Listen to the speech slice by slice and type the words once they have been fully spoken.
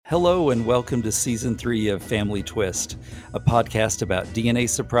Hello and welcome to Season 3 of Family Twist, a podcast about DNA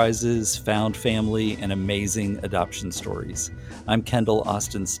surprises, found family, and amazing adoption stories. I'm Kendall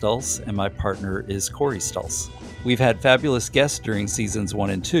Austin Stulse, and my partner is Corey Stulse. We've had fabulous guests during Seasons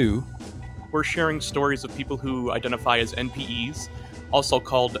 1 and 2. We're sharing stories of people who identify as NPEs, also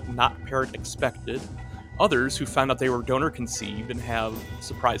called not parent expected, others who found out they were donor conceived and have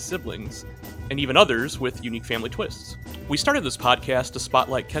surprise siblings, and even others with unique family twists. We started this podcast to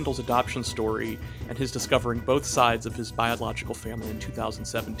spotlight Kendall's adoption story and his discovering both sides of his biological family in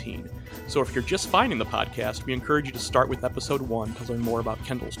 2017. So if you're just finding the podcast, we encourage you to start with episode 1 to learn more about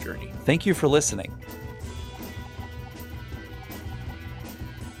Kendall's journey. Thank you for listening.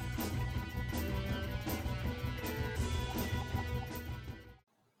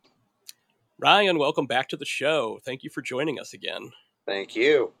 Ryan, welcome back to the show. Thank you for joining us again. Thank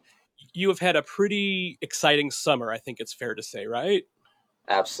you. You have had a pretty exciting summer, I think it's fair to say, right?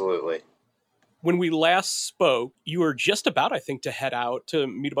 Absolutely. When we last spoke, you were just about, I think, to head out to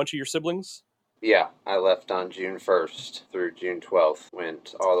meet a bunch of your siblings? Yeah, I left on June 1st through June 12th,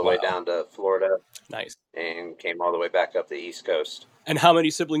 went all the way down to Florida. Nice. And came all the way back up the East Coast. And how many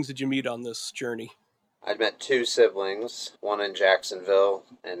siblings did you meet on this journey? I'd met 2 siblings, one in Jacksonville,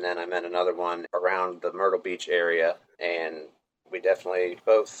 and then I met another one around the Myrtle Beach area, and we definitely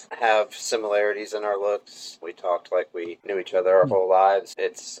both have similarities in our looks. We talked like we knew each other our whole lives.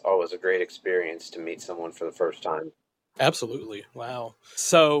 It's always a great experience to meet someone for the first time. Absolutely. Wow.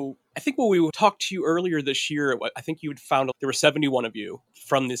 So I think when we talked to you earlier this year, I think you had found there were 71 of you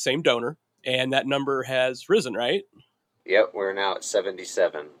from the same donor, and that number has risen, right? Yep, we're now at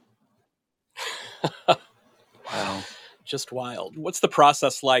 77. Wow. Just wild. What's the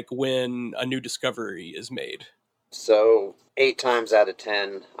process like when a new discovery is made? So 8 times out of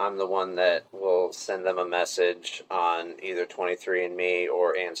 10, I'm the one that will send them a message on either 23andMe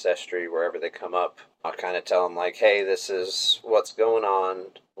or Ancestry, wherever they come up. I'll kind of tell them like, hey, this is what's going on.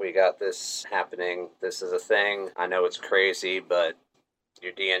 We got this happening. This is a thing. I know it's crazy, but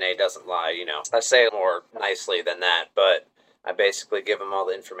your DNA doesn't lie, you know. I say it more nicely than that, but I basically give them all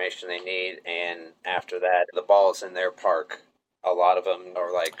the information they need, and after that, the ball is in their park. A lot of them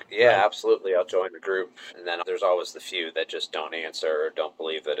are like, yeah, absolutely, I'll join the group. And then there's always the few that just don't answer or don't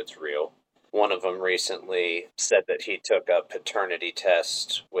believe that it's real. One of them recently said that he took a paternity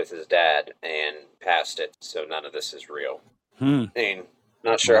test with his dad and passed it, so none of this is real. I mean,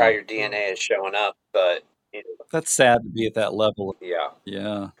 not sure how your DNA is showing up, but you know, That's sad to be at that level.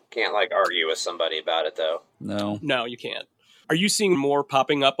 Yeah. Can't like argue with somebody about it, though. No, you can't. Are you seeing more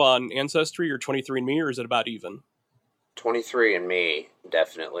popping up on Ancestry or 23andMe, or is it about even? 23andMe,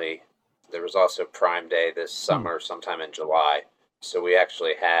 definitely. There was also Prime Day this summer, sometime in July. So we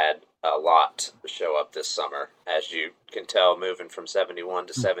actually had a lot show up this summer. As you can tell, moving from 71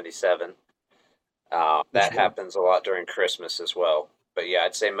 to 77. That happens a lot during Christmas as well. But yeah,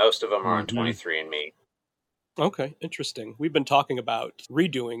 I'd say most of them are on 23andMe. Okay, interesting. We've been talking about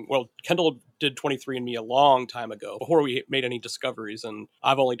redoing, well, Kendall did 23andMe a long time ago, before we made any discoveries, and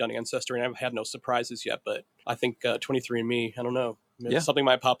I've only done Ancestry, and I've had no surprises yet, but I think 23andMe, I don't know, maybe something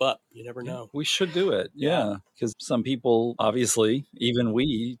might pop up. You never know. We should do it, because some people, obviously, even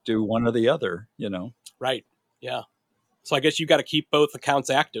we, do one or the other, you know. Right, yeah. So I guess you got to keep both accounts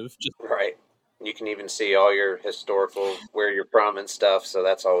active. Right. You can even see all your historical, where you're from and stuff, so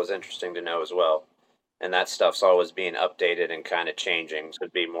that's always interesting to know as well. And that stuff's always being updated and kind of changing to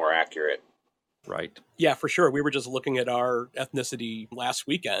be more accurate. Right. Yeah, for sure. We were just looking at our ethnicity last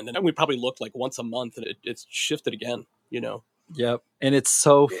weekend, and we probably looked like once a month, and it's shifted again, you know? Yep. And it's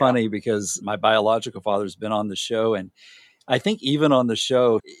so funny because my biological father's been on the show, and I think even on the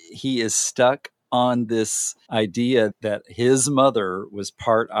show, he is stuck on this idea that his mother was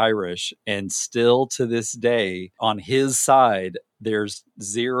part Irish, and still to this day, on his side, there's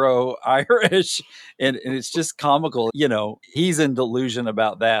 0 Irish, and it's just comical. You know, he's in delusion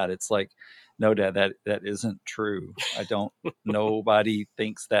about that. It's like, no, Dad, that isn't true. Nobody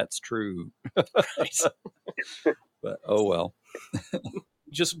thinks that's true. But, oh well.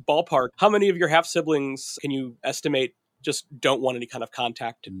 Just ballpark, how many of your half-siblings can you estimate just don't want any kind of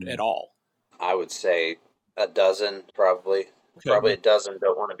contact at all? I would say a dozen, probably. Okay. Probably a dozen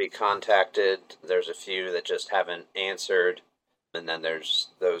don't want to be contacted. There's a few that just haven't answered. And then there's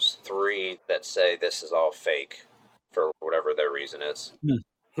those 3 that say this is all fake for whatever their reason is.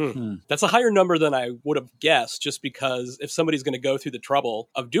 That's a higher number than I would have guessed, just because if somebody's going to go through the trouble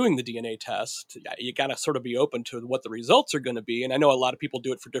of doing the DNA test, you got to sort of be open to what the results are going to be. And I know a lot of people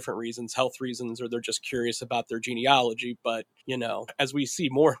do it for different reasons, health reasons, or they're just curious about their genealogy. But, you know, as we see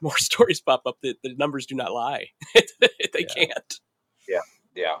more and more stories pop up, the numbers do not lie. They can't. Yeah.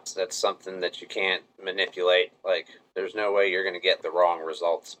 Yeah, that's something that you can't manipulate. Like, there's no way you're going to get the wrong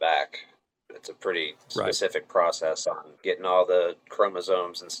results back. It's a pretty Right. specific process on getting all the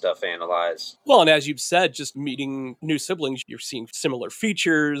chromosomes and stuff analyzed. Well, and as you've said, just meeting new siblings, you're seeing similar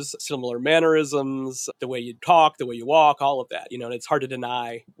features, similar mannerisms, the way you talk, the way you walk, all of that. And it's hard to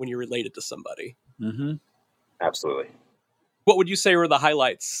deny when you're related to somebody. Mm-hmm. Absolutely. What would you say were the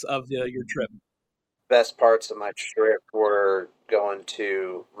highlights of your trip? Best parts of my trip were going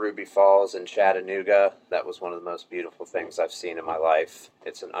to Ruby Falls in Chattanooga. That was one of the most beautiful things I've seen in my life.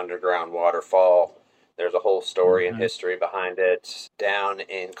 It's an underground waterfall. There's a whole story and history behind it. Down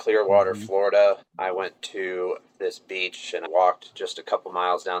in Clearwater, Florida, I went to this beach and walked just a couple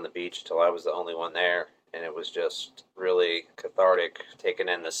miles down the beach till I was the only one there. And it was just really cathartic, taking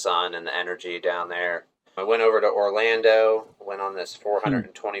in the sun and the energy down there. I went over to Orlando, went on this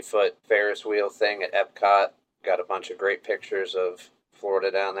 420-foot Ferris wheel thing at Epcot. Got a bunch of great pictures of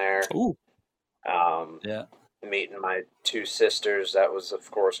Florida down there. Ooh. Yeah. Meeting my two sisters, that was,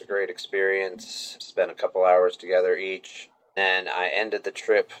 of course, a great experience. Spent a couple hours together each. And I ended the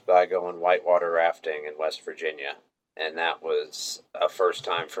trip by going whitewater rafting in West Virginia. And that was a first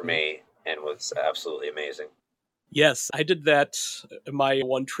time for me and was absolutely amazing. Yes, I did that my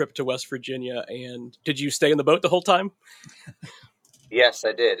one trip to West Virginia. And did you stay in the boat the whole time? Yes,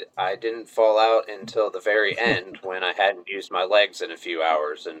 I did. I didn't fall out until the very end when I hadn't used my legs in a few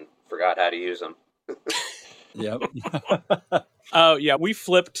hours and forgot how to use them. Yep. Oh, yeah. We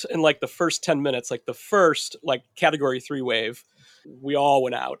flipped in like the first 10 minutes, like the first category 3 wave. We all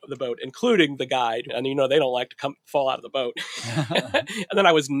went out of the boat, including the guide. And, they don't like to fall out of the boat. And then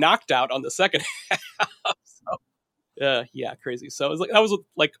I was knocked out on the second half. Yeah, crazy. So it was that was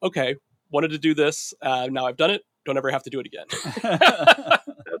okay, wanted to do this. Now I've done it. Don't ever have to do it again.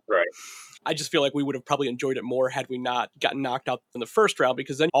 That's right. I just feel like we would have probably enjoyed it more had we not gotten knocked out in the first round,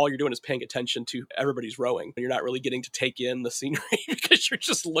 because then all you're doing is paying attention to everybody's rowing. You're not really getting to take in the scenery because you're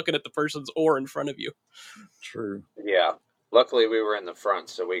just looking at the person's oar in front of you. True. Yeah. Luckily, we were in the front,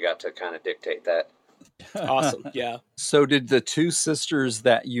 so we got to kind of dictate that. Awesome. Yeah. So did the two sisters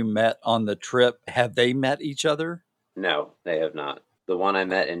that you met on the trip, have they met each other? No, they have not. The one I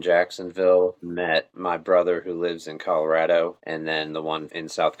met in Jacksonville met my brother who lives in Colorado, and then the one in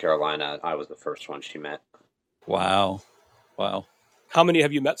South Carolina, I was the first one she met. Wow. How many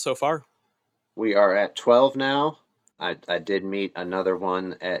have you met so far? We are at 12 now. I did meet another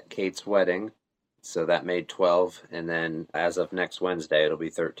one at Kate's wedding, so that made 12, and then as of next Wednesday, it'll be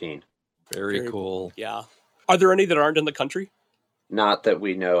 13. Very cool. Yeah. Are there any that aren't in the country? Not that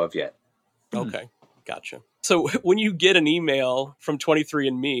we know of yet. Okay. Gotcha. So when you get an email from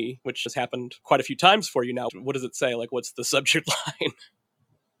 23andMe, which has happened quite a few times for you now, what does it say? What's the subject line?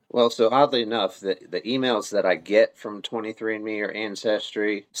 Well, so oddly enough, the emails that I get from 23andMe or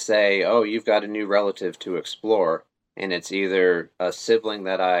Ancestry say, oh, you've got a new relative to explore. And it's either a sibling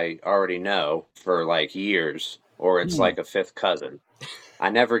that I already know for years, or it's like a fifth cousin. I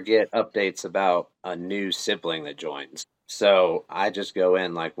never get updates about a new sibling that joins. So I just go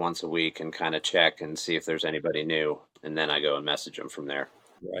in once a week and kind of check and see if there's anybody new. And then I go and message them from there.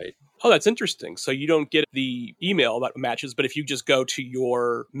 Right. Oh, that's interesting. So you don't get the email about matches, but if you just go to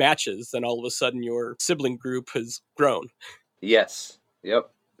your matches, then all of a sudden your sibling group has grown. Yes.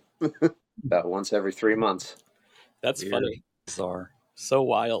 Yep. About once every 3 months. That's Weird. funny. Bizarre. So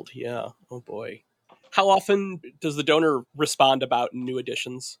wild. Yeah. Oh, boy. How often does the donor respond about new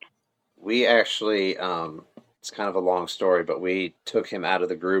additions? We actually, it's kind of a long story, but we took him out of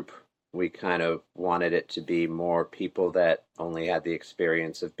the group. We kind of wanted it to be more people that only had the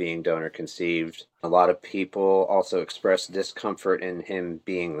experience of being donor conceived. A lot of people also expressed discomfort in him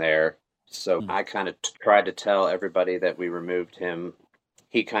being there. So I kind of tried to tell everybody that we removed him.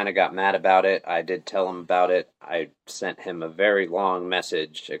 He kind of got mad about it. I did tell him about it. I sent him a very long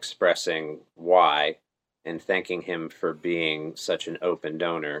message expressing why and thanking him for being such an open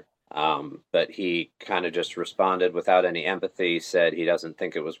donor. But he kind of just responded without any empathy, said he doesn't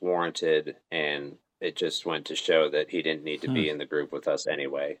think it was warranted, and it just went to show that he didn't need to be in the group with us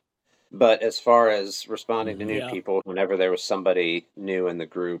anyway. But as far as responding to new people, whenever there was somebody new in the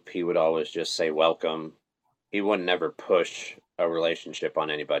group, he would always just say welcome. He wouldn't ever push a relationship on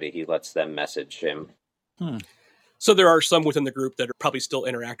anybody. He lets them message him. So there are some within the group that probably still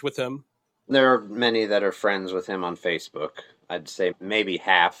interact with him? There are many that are friends with him on Facebook. I'd say maybe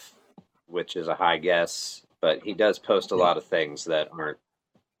half, which is a high guess, but he does post a lot of things that aren't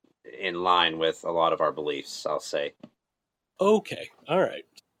in line with a lot of our beliefs, I'll say. Okay. All right.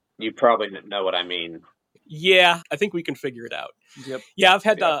 You probably know what I mean. Yeah, I think we can figure it out. Yep. Yeah, I've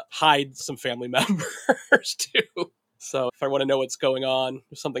had to hide some family members too. So if I want to know what's going on,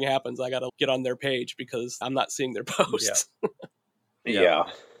 if something happens, I got to get on their page because I'm not seeing their posts. Yeah.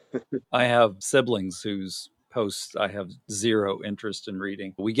 I have siblings whose posts I have zero interest in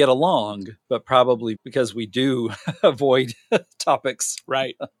reading. We get along, but probably because we do avoid topics.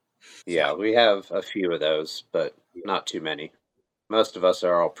 Right. Yeah, we have a few of those, but not too many. Most of us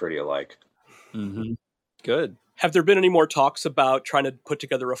are all pretty alike. Mm-hmm. Good. Have there been any more talks about trying to put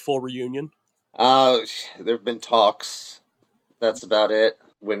together a full reunion? There have been talks. That's about it.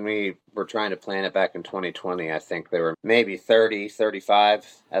 When we were trying to plan it back in 2020, I think there were maybe 30, 35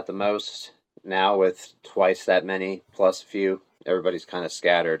 at the most. Now with twice that many plus a few, everybody's kind of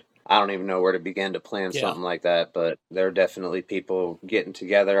scattered. I don't even know where to begin to plan something like that, but there are definitely people getting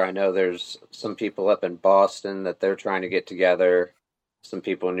together. I know there's some people up in Boston that they're trying to get together, some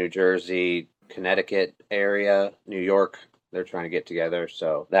people in New Jersey, Connecticut area, New York, they're trying to get together.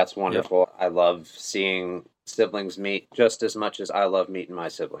 So that's wonderful. Yep. I love seeing siblings meet just as much as I love meeting my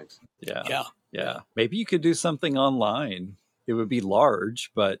siblings. Yeah. Maybe you could do something online. It would be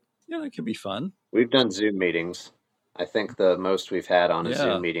large, but it could be fun. We've done Zoom meetings. I think the most we've had on a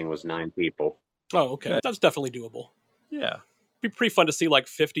Zoom meeting was 9 people. Oh, okay. That's definitely doable. Yeah. It'd be pretty fun to see like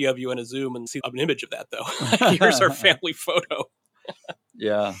 50 of you in a Zoom and see an image of that, though. Here's our family photo.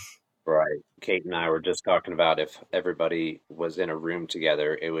 Yeah. Right. Kate and I were just talking about if everybody was in a room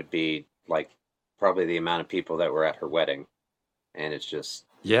together, it would be like probably the amount of people that were at her wedding. And it's just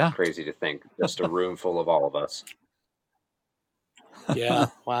crazy to think. Just a room full of all of us. Yeah.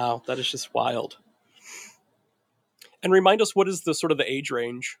 Wow. That is just wild. And remind us, what is the sort of the age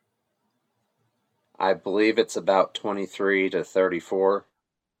range? I believe it's about 23 to 34.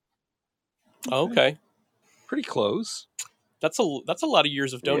 Okay. Pretty close. That's a lot of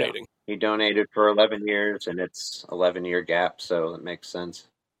years of donating. Yeah. He donated for 11 years, and it's 11-year gap, so it makes sense.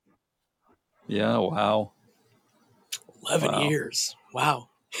 Yeah, wow. 11 years. Wow.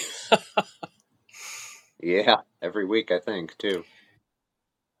 Yeah, every week, I think, too.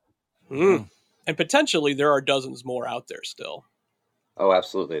 Mm. And potentially there are dozens more out there still. Oh,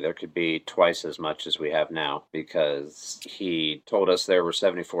 absolutely. There could be twice as much as we have now, because he told us there were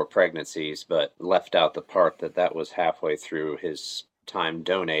 74 pregnancies, but left out the part that was halfway through his time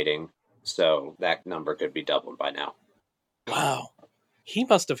donating. So that number could be doubled by now. Wow. He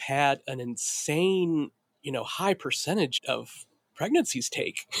must have had an insane, high percentage of pregnancies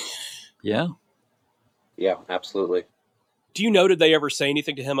take. Yeah. Yeah, absolutely. Do you know, did they ever say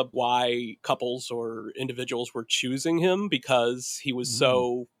anything to him of why couples or individuals were choosing him because he was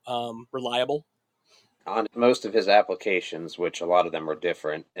so reliable? On most of his applications, which a lot of them were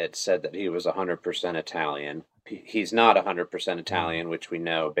different, it said that he was 100% Italian. He's not 100% Italian, which we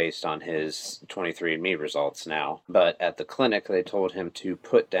know based on his 23andMe results now. But at the clinic, they told him to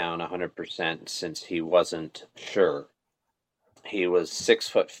put down 100% since he wasn't sure. He was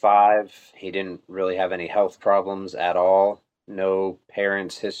 6'5". He didn't really have any health problems at all. No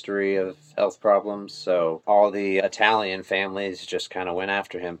parents' history of health problems. So all the Italian families just kind of went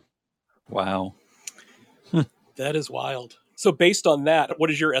after him. Wow. That is wild. So based on that, what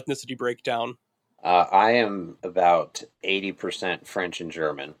is your ethnicity breakdown? I am about 80% French and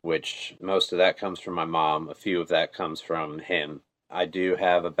German, which most of that comes from my mom. A few of that comes from him. I do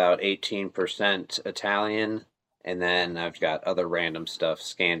have about 18% Italian. And then I've got other random stuff,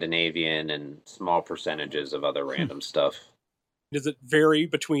 Scandinavian, and small percentages of other random stuff. Does it vary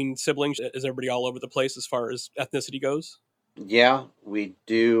between siblings? Is everybody all over the place as far as ethnicity goes? Yeah, we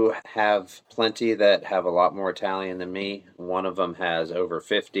do have plenty that have a lot more Italian than me. One of them has over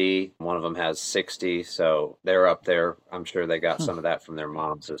 50. One of them has 60. So they're up there. I'm sure they got some of that from their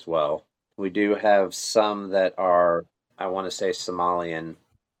moms as well. We do have some that are, I want to say Somalian.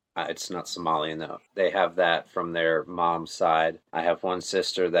 It's not Somalian, though. They have that from their mom's side. I have one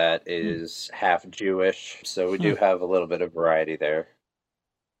sister that is half Jewish, so we do have a little bit of variety there.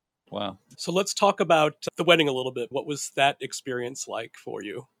 Wow. So let's talk about the wedding a little bit. What was that experience like for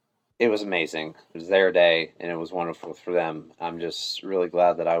you? It was amazing. It was their day, and it was wonderful for them. I'm just really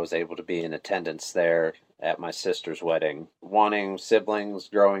glad that I was able to be in attendance there at my sister's wedding. Wanting siblings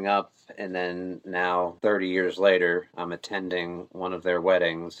growing up, and then now 30 years later, I'm attending one of their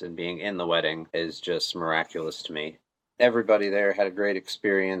weddings, and being in the wedding is just miraculous to me. Everybody there had a great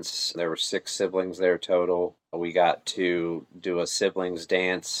experience. There were 6 siblings there total. We got to do a siblings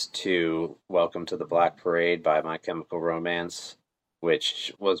dance to Welcome to the Black Parade by My Chemical Romance,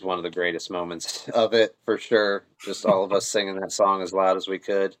 which was one of the greatest moments of it, for sure. Just all of us singing that song as loud as we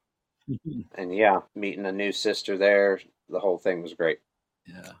could. And yeah, meeting a new sister there, the whole thing was great.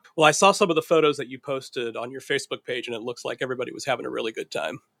 Yeah. Well, I saw some of the photos that you posted on your Facebook page, and it looks like everybody was having a really good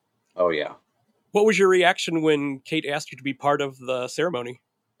time. Oh, yeah. What was your reaction when Kate asked you to be part of the ceremony?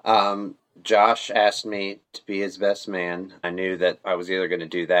 Josh asked me to be his best man. I knew that I was either going to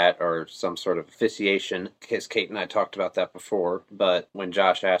do that or some sort of officiation, because Kate and I talked about that before. But when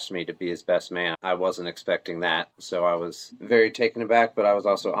Josh asked me to be his best man, I wasn't expecting that. So I was very taken aback, but I was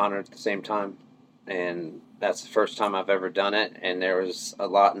also honored at the same time. And that's the first time I've ever done it. And there was a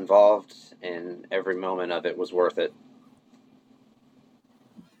lot involved, and every moment of it was worth it.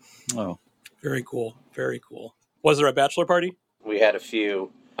 Oh, very cool. Very cool. Was there a bachelor party? We had a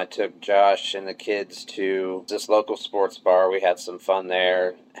few. I took Josh and the kids to this local sports bar. We had some fun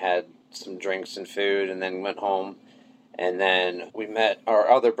there, had some drinks and food, and then went home. And then we met our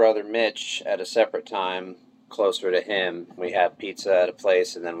other brother, Mitch, at a separate time closer to him. We had pizza at a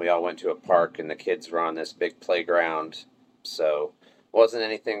place, and then we all went to a park, and the kids were on this big playground. So it wasn't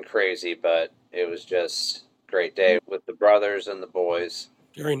anything crazy, but it was just a great day with the brothers and the boys.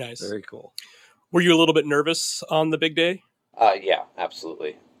 Very nice. very cool. Were you a little bit nervous on the big day? Yeah,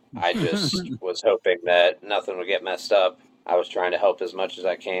 absolutely. I just was hoping that nothing would get messed up. I was trying to help as much as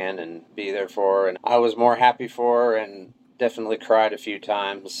I can and be there for her, and I was more happy for her and definitely cried a few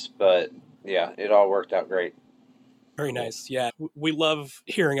times, but yeah, it all worked out great. Very nice. Yeah. We love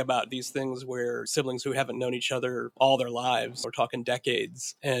hearing about these things where siblings who haven't known each other all their lives, we're talking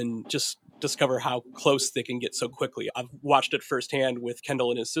decades, and just discover how close they can get so quickly. I've watched it firsthand with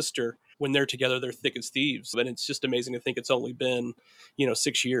Kendall and his sister. When they're together, they're thick as thieves. And it's just amazing to think it's only been,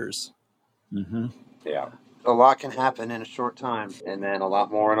 6 years. Mm-hmm. Yeah. A lot can happen in a short time, and then a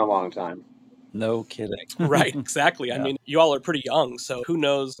lot more in a long time. No kidding. Right, exactly. Yeah. I mean, you all are pretty young, so who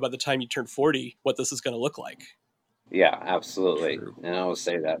knows by the time you turn 40 what this is going to look like. Yeah, absolutely. True. And I will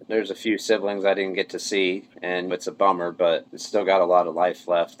say that. There's a few siblings I didn't get to see, and it's a bummer, but it's still got a lot of life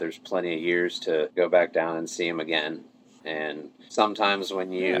left. There's plenty of years to go back down and see them again. And sometimes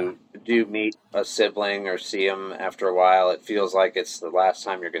when you do meet a sibling or see them after a while, it feels like it's the last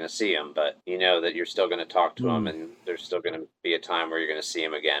time you're going to see them, but you know that you're still going to talk to them, and there's still going to be a time where you're going to see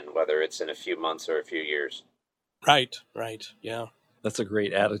them again, whether it's in a few months or a few years. Right, yeah. That's a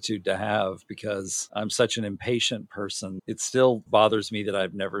great attitude to have, because I'm such an impatient person. It still bothers me that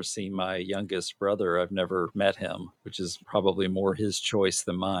I've never seen my youngest brother. I've never met him, which is probably more his choice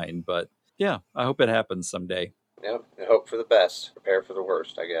than mine. But yeah, I hope it happens someday. Yep, I hope for the best, prepare for the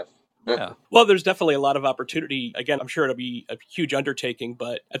worst, I guess. Yeah. Well, there's definitely a lot of opportunity. Again, I'm sure it'll be a huge undertaking,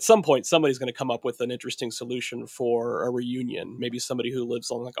 but at some point, somebody's going to come up with an interesting solution for a reunion. Maybe somebody who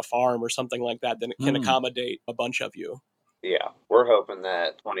lives on like a farm or something like that, then it can accommodate a bunch of you. Yeah, we're hoping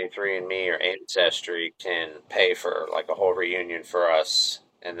that 23andMe or Ancestry can pay for like a whole reunion for us,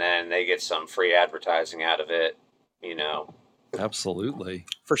 and then they get some free advertising out of it, Absolutely.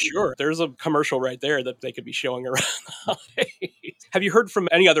 For sure. There's a commercial right there that they could be showing around the holidays. Have you heard from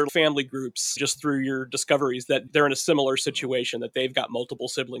any other family groups just through your discoveries that they're in a similar situation, that they've got multiple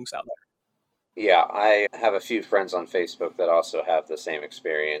siblings out there? Yeah, I have a few friends on Facebook that also have the same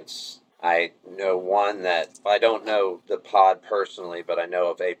experience. I know one that, I don't know the pod personally, but I know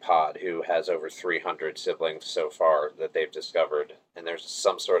of a pod who has over 300 siblings so far that they've discovered. And there's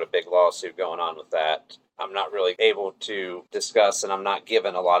some sort of big lawsuit going on with that. I'm not really able to discuss, and I'm not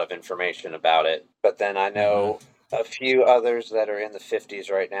given a lot of information about it. But then I know a few others that are in the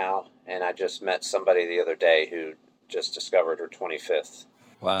 50s right now, and I just met somebody the other day who just discovered her 25th.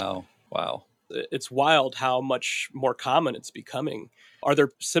 Wow. It's wild how much more common it's becoming. Are there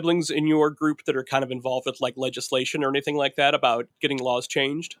siblings in your group that are kind of involved with like legislation or anything like that about getting laws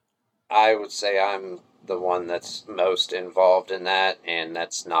changed? I would say I'm the one that's most involved in that, and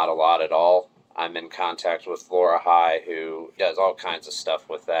that's not a lot at all. I'm in contact with Laura High, who does all kinds of stuff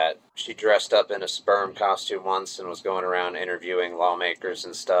with that. She dressed up in a sperm costume once and was going around interviewing lawmakers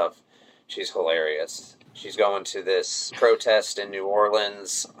and stuff. She's hilarious. She's going to this protest in New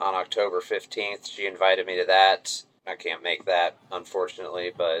Orleans on October 15th. She invited me to that. I can't make that,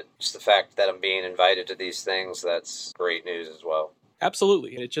 unfortunately, but just the fact that I'm being invited to these things, that's great news as well.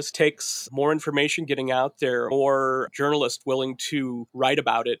 Absolutely. It just takes more information getting out there, more journalists willing to write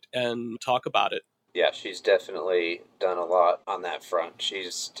about it and talk about it. Yeah, she's definitely done a lot on that front.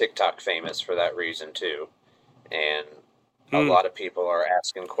 She's TikTok famous for that reason, too. And a lot of people are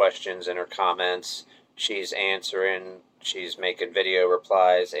asking questions in her comments. She's answering, she's making video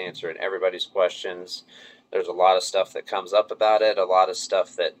replies, answering everybody's questions. There's a lot of stuff that comes up about it, a lot of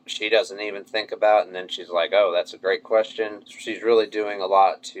stuff that she doesn't even think about, and then she's like, oh, that's a great question. She's really doing a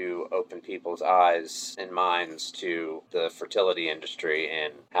lot to open people's eyes and minds to the fertility industry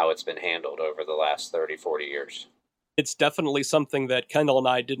and how it's been handled over the last 30, 40 years. It's definitely something that Kendall and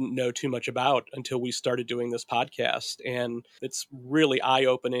I didn't know too much about until we started doing this podcast, and it's really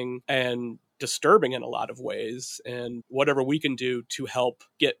eye-opening and disturbing in a lot of ways. And whatever we can do to help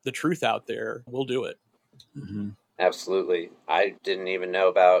get the truth out there, we'll do it. Mm-hmm. Absolutely. I didn't even know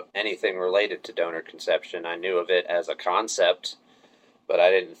about anything related to donor conception. I knew of it as a concept, but I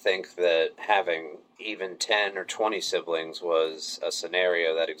didn't think that having even 10 or 20 siblings was a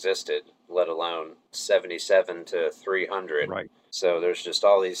scenario that existed, let alone 77 to 300. Right. So there's just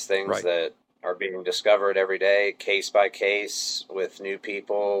all these things that are being discovered every day, case by case, with new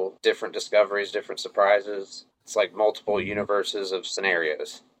people, different discoveries, different surprises. It's like multiple universes of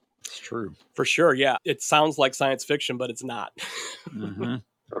scenarios. It's true. For sure, yeah. It sounds like science fiction, but it's not. Mm-hmm.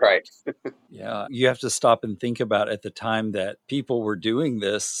 Right. Yeah. You have to stop and think about at the time that people were doing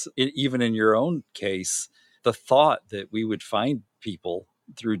this, even in your own case, the thought that we would find people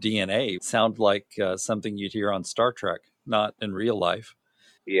through DNA sound like something you'd hear on Star Trek, not in real life.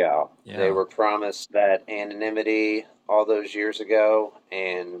 Yeah. They were promised that anonymity all those years ago,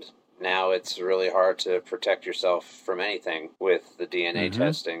 and now it's really hard to protect yourself from anything with the DNA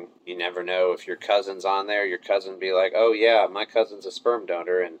testing. You never know if your cousin's on there. Your cousin be like, oh, yeah, my cousin's a sperm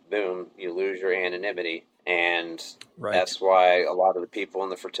donor, and boom, you lose your anonymity. And that's why a lot of the people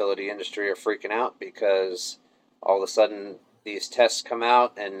in the fertility industry are freaking out, because all of a sudden these tests come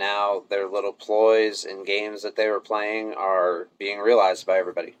out, and now their little ploys and games that they were playing are being realized by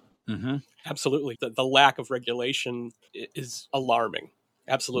everybody. Mm-hmm. Absolutely. The lack of regulation is alarming.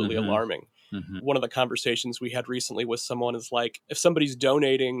 Absolutely alarming. Mm-hmm. One of the conversations we had recently with someone is like, if somebody's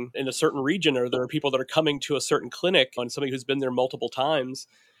donating in a certain region, or there are people that are coming to a certain clinic and somebody who's been there multiple times,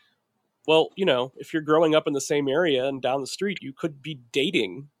 well, you know, if you're growing up in the same area and down the street, you could be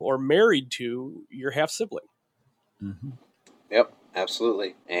dating or married to your half sibling. Mm-hmm. Yep,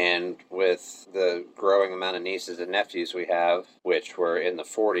 absolutely. And with the growing amount of nieces and nephews we have, which we're in the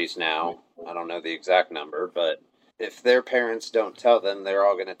 40s now, I don't know the exact number, but if their parents don't tell them, they're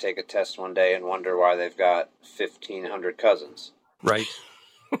all going to take a test one day and wonder why they've got 1,500 cousins. Right.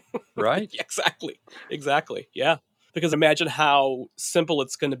 Right. Exactly. Yeah. Because imagine how simple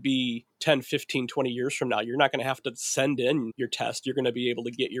it's going to be 10, 15, 20 years from now. You're not going to have to send in your test. You're going to be able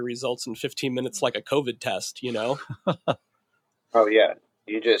to get your results in 15 minutes like a COVID test, you know? Oh, yeah.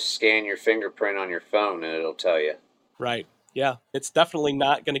 You just scan your fingerprint on your phone and it'll tell you. Right. Yeah, it's definitely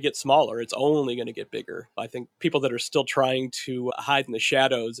not going to get smaller. It's only going to get bigger. I think people that are still trying to hide in the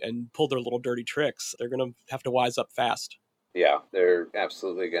shadows and pull their little dirty tricks, they're going to have to wise up fast. Yeah, they're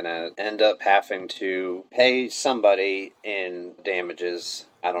absolutely going to end up having to pay somebody in damages.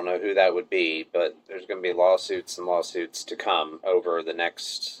 I don't know who that would be, but there's going to be lawsuits and lawsuits to come over the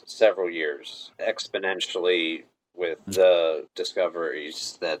next several years, exponentially with the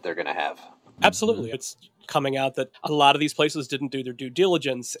discoveries that they're going to have. Absolutely. It's coming out that a lot of these places didn't do their due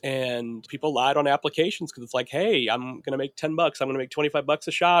diligence, and people lied on applications because it's like, hey, I'm going to make $10. I'm going to make $25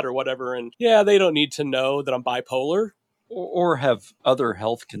 a shot or whatever. And yeah, they don't need to know that I'm bipolar. Or have other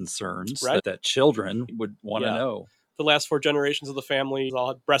health concerns that children would want to know. The last 4 generations of the family all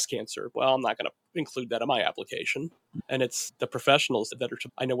had breast cancer. Well, I'm not going to include that in my application. And it's the professionals that are,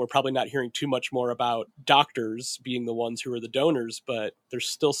 I know we're probably not hearing too much more about doctors being the ones who are the donors, but there's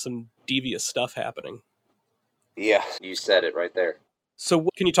still some devious stuff happening. Yeah, you said it right there. So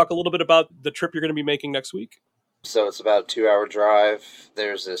can you talk a little bit about the trip you're going to be making next week? So it's about a 2-hour drive.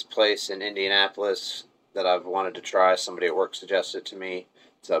 There's this place in Indianapolis that I've wanted to try. Somebody at work suggested it to me.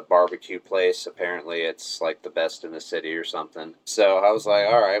 It's a barbecue place. Apparently it's like the best in the city or something. So I was like,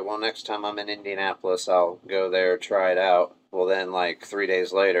 all right, well, next time I'm in Indianapolis, I'll go there, try it out. Well, then like 3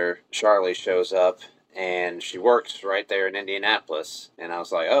 days later, Charlie shows up and she works right there in Indianapolis. And I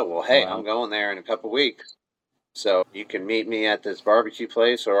was like, oh, well, hey, I'm going there in a couple weeks. So you can meet me at this barbecue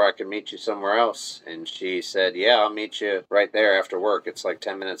place, or I can meet you somewhere else. And she said, yeah, I'll meet you right there after work. It's like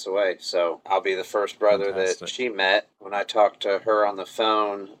 10 minutes away. So I'll be the first brother that she met. When I talked to her on the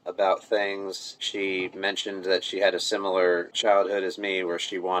phone about things, she mentioned that she had a similar childhood as me, where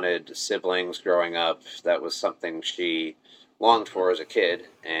she wanted siblings growing up. That was something she longed for as a kid,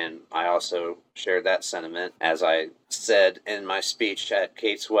 and I also shared that sentiment, as I said in my speech at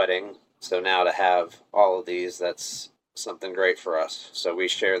Kate's wedding. So now to have all of these, that's something great for us. So we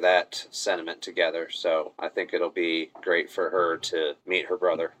share that sentiment together. So I think it'll be great for her to meet her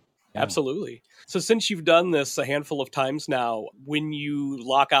brother. Absolutely. So since you've done this a handful of times now, when you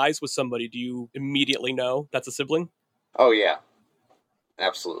lock eyes with somebody, do you immediately know that's a sibling? Oh, yeah.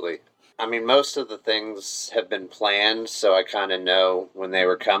 Absolutely. I mean, most of the things have been planned, so I kind of know when they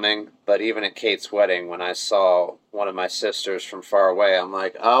were coming. But even at Kate's wedding, when I saw one of my sisters from far away, I'm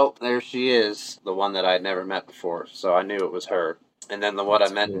like, oh, there she is, the one that I'd never met before. So I knew it was her. And then the one I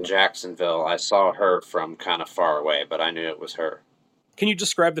met in Jacksonville, I saw her from kind of far away, but I knew it was her. Can you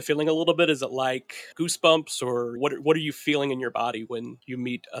describe the feeling a little bit? Is it like goosebumps, or what are you feeling in your body when you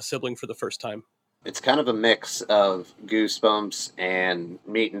meet a sibling for the first time? It's kind of a mix of goosebumps and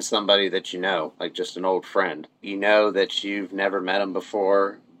meeting somebody that you know, like just an old friend. You know that you've never met them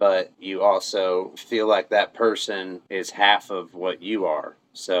before, but you also feel like that person is half of what you are.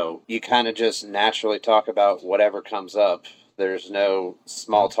 So you kind of just naturally talk about whatever comes up. There's no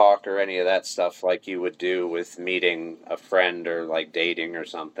small talk or any of that stuff like you would do with meeting a friend or like dating or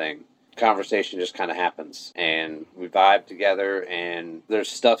something. Conversation just kind of happens and we vibe together, and there's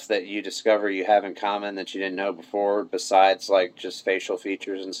stuff that you discover you have in common that you didn't know before besides like just facial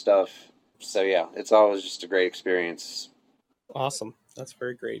features and stuff. So yeah, it's always just a great experience. Awesome. That's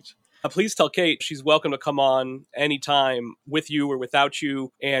very great. Please tell Kate she's welcome to come on anytime with you or without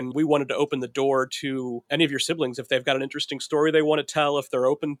you. And we wanted to open the door to any of your siblings if they've got an interesting story they want to tell, if they're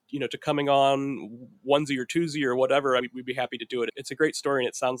open, to coming on onesie or twosie or whatever. We'd be happy to do it. It's a great story, and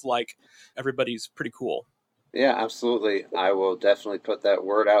it sounds like everybody's pretty cool. Yeah, absolutely. I will definitely put that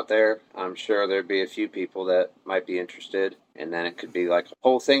word out there. I'm sure there'd be a few people that might be interested, and then it could be like a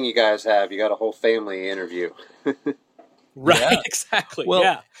whole thing you guys have. You got a whole family interview. Right, Yeah. exactly. Well,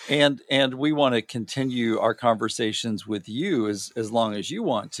 yeah. And we want to continue our conversations with you as long as you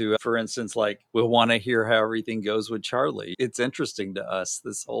want to. For instance, like we'll want to hear how everything goes with Charlie. It's interesting to us,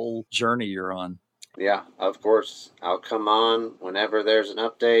 this whole journey you're on. Yeah, of course. I'll come on whenever there's an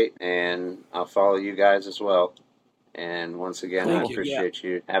update, and I'll follow you guys as well. And once again, I appreciate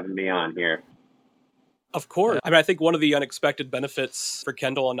you having me on here. Of course. I mean, I think one of the unexpected benefits for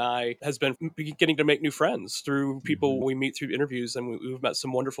Kendall and I has been getting to make new friends through people we meet through interviews, and we've met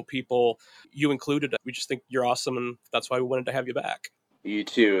some wonderful people, you included. We just think you're awesome, and that's why we wanted to have you back. You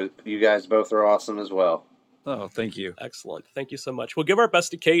too. You guys both are awesome as well. Oh, thank you. Excellent. Thank you so much. We'll give our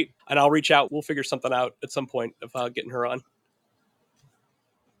best to Kate, and I'll reach out. We'll figure something out at some point of getting her on.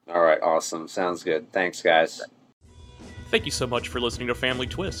 All right, awesome. Sounds good. Thanks, guys. Thank you so much for listening to Family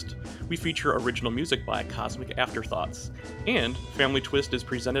Twist. We feature original music by Cosmic Afterthoughts. And Family Twist is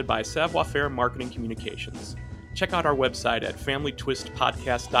presented by Savoir Faire Marketing Communications. Check out our website at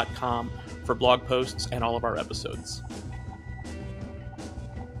familytwistpodcast.com for blog posts and all of our episodes.